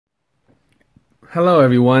Hello,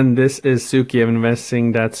 everyone. This is Suki of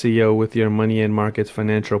Investing.co with your Money and Markets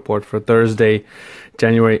financial report for Thursday,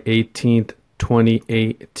 January 18th,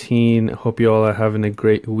 2018. Hope you all are having a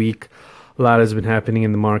great week. A lot has been happening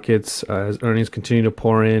in the markets as earnings continue to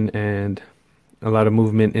pour in and a lot of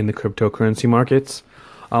movement in the cryptocurrency markets.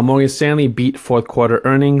 Morgan Stanley beat fourth quarter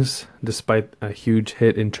earnings despite a huge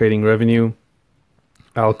hit in trading revenue.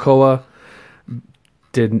 Alcoa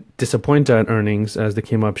did disappoint on earnings as they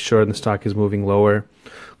came up short and the stock is moving lower.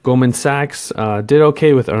 Goldman Sachs did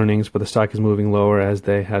okay with earnings, but the stock is moving lower as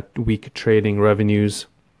they had weak trading revenues.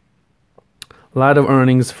 A lot of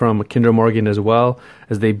earnings from Kinder Morgan as well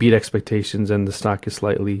as they beat expectations and the stock is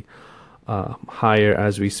slightly higher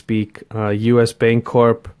as we speak. U.S.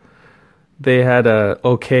 Bancorp, they had a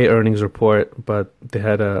okay earnings report, but they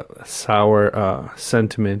had a sour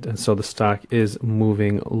sentiment, and so the stock is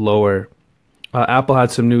moving lower. Apple had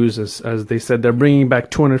some news as they said they're bringing back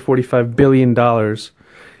 $245 billion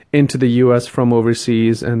into the U.S. from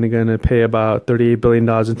overseas, and they're going to pay about $38 billion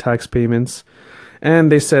in tax payments. And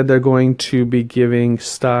they said they're going to be giving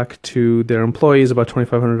stock to their employees, about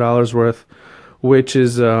 $2,500 worth, which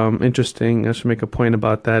is interesting. I should make a point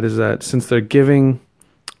about that, is that since they're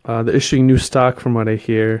issuing new stock, from what I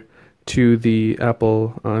hear, to the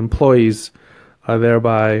Apple employees,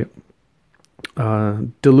 thereby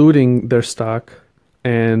diluting their stock,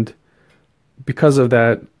 and because of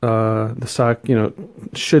that, the stock,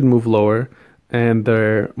 should move lower, and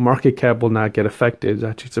their market cap will not get affected.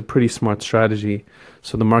 Actually, it's a pretty smart strategy.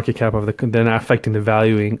 So the market cap they're not affecting the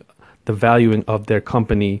valuing of their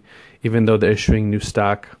company, even though they're issuing new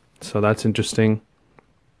stock. So that's interesting.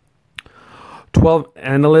 12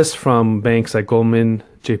 analysts from banks like Goldman,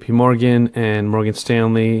 J.P. Morgan, and Morgan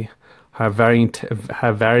Stanley have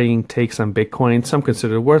varying takes on Bitcoin. Some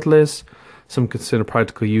consider it worthless, some consider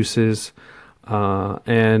practical uses.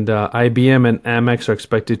 And IBM and Amex are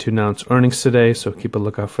expected to announce earnings today, so keep a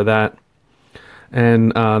lookout for that.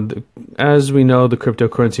 And as we know, the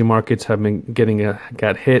cryptocurrency markets have been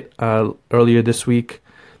got hit earlier this week,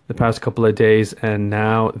 the past couple of days, and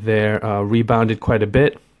now they're rebounded quite a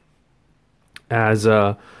bit as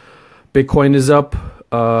Bitcoin is up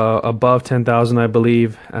above 10,000, I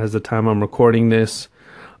believe, as the time I'm recording this.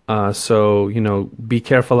 So, be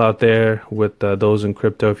careful out there with those in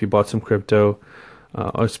crypto. If you bought some crypto,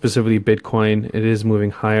 or specifically Bitcoin, it is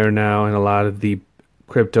moving higher now, and a lot of the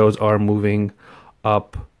cryptos are moving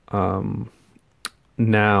up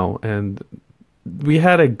now. And we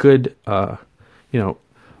had a good,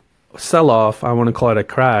 sell-off. I want to call it a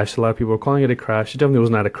crash. A lot of people are calling it a crash. It definitely was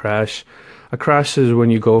not a crash. A crash is when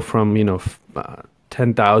you go from,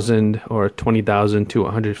 10,000 or 20,000 to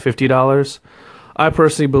 $150. I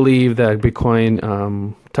personally believe that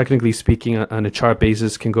Bitcoin, technically speaking, on a chart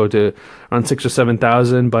basis, can go to around 6,000 or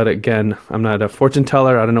 7,000. But again, I'm not a fortune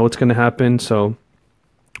teller. I don't know what's going to happen. So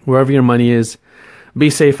wherever your money is, be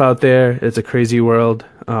safe out there. It's a crazy world.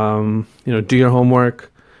 Do your homework,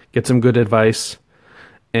 get some good advice,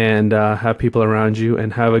 and have people around you,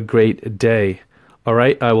 and have a great day. All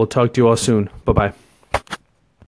right. I will talk to you all soon. Bye-bye.